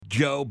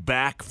Joe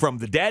back from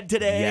the dead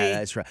today. Yeah,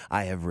 that's right.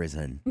 I have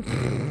risen.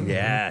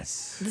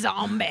 Yes.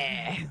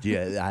 Zombie.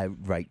 Yeah,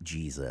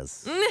 Jesus.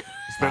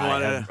 Spent a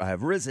lot of. I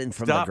have risen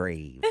from Stop. the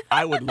grave.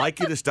 I would like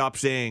you to stop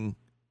saying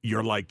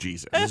you're like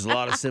Jesus. There's a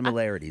lot of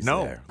similarities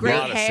No. there. Great a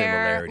lot of hair.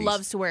 similarities.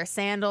 Loves to wear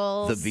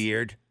sandals. the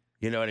beard.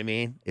 You know what I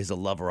mean? Is a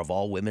lover of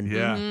all women.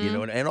 Yeah. You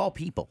know, and all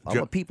people. I'm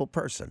Joe- a people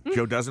person.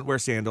 Joe doesn't wear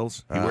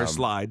sandals. He wears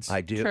slides. I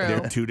do. True.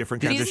 They're two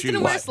different kinds Jesus of shoes.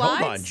 didn't wear What? Hold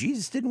slides? on.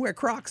 Jesus didn't wear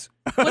Crocs.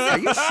 Are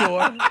you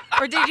sure?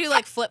 Or did you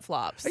like flip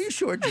flops? Are you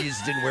sure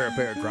Jesus didn't wear a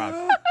pair of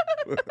Crocs?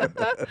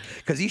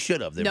 Because he should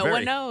have. They're No very,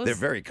 one knows. They're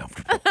very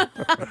comfortable.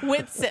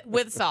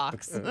 with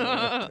socks,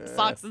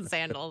 socks and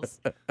sandals.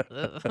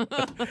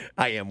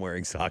 I am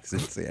wearing socks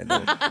and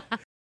sandals.